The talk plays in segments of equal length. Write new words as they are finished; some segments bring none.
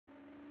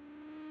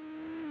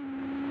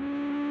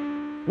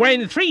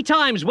When 3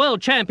 times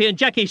world champion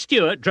Jackie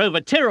Stewart drove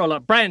a Tyrrell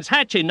at Brands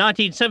Hatch in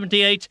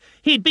 1978,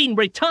 he'd been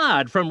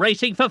retired from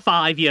racing for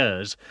 5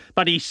 years.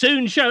 But he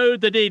soon showed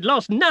that he'd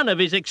lost none of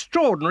his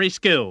extraordinary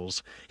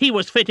skills. He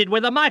was fitted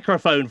with a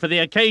microphone for the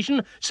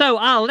occasion, so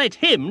I'll let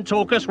him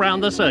talk us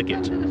round the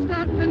circuit. To the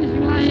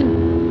start-finishing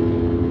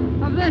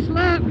line of this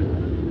lap.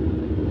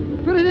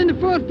 Put it into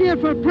 4th gear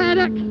for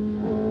Paddock.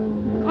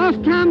 Off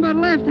camber,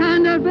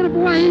 left-hander, bit of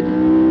wide.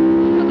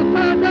 Put the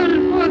power down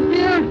in 4th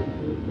gear.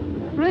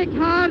 Brake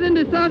hard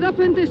into 3rd, up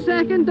into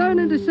 2nd, down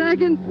into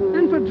 2nd,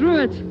 in for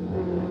Druitt.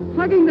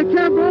 Hugging the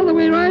curb all the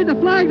way round,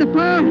 applying the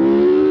power.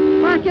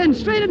 Back in,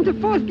 straight into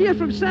 4th gear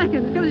from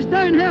 2nd, because it's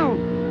downhill.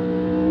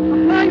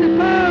 Applying the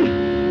power.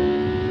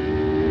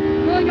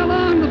 Going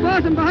along the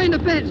bottom behind the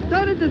pitch,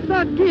 down into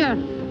 3rd gear.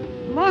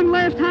 Long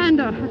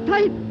left-hander, a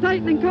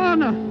tightening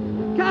corner.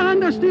 Car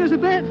understeers a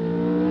bit,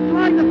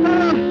 applying the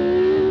power.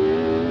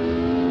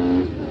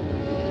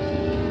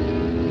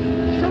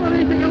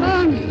 Accelerating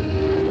along.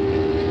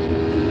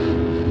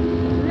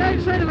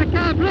 Outside of the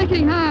car,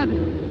 braking hard.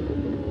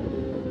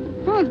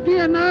 4th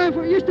gear now,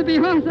 what used to be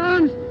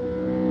Hawthorns.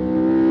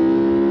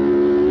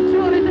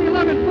 Accelerating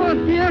along at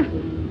 4th gear.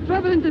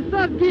 Dropping into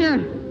 3rd gear.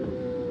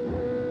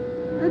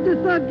 Into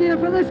 3rd gear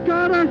for this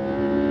corner.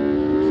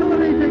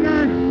 Accelerating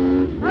out.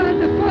 And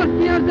into 4th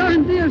gear,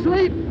 down Deer's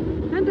Leap.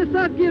 Into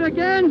 3rd gear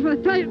again for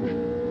the tight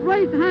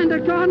right-hander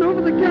corner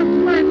over the curb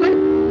slightly.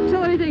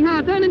 Accelerating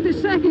hard. Down into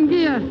 2nd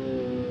gear.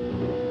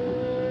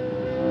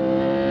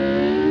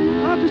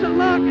 Opposite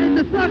lock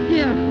into 3rd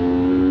gear,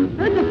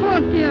 into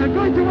 4th gear,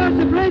 going towards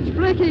the bridge,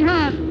 braking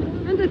hard,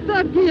 into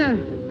 3rd gear,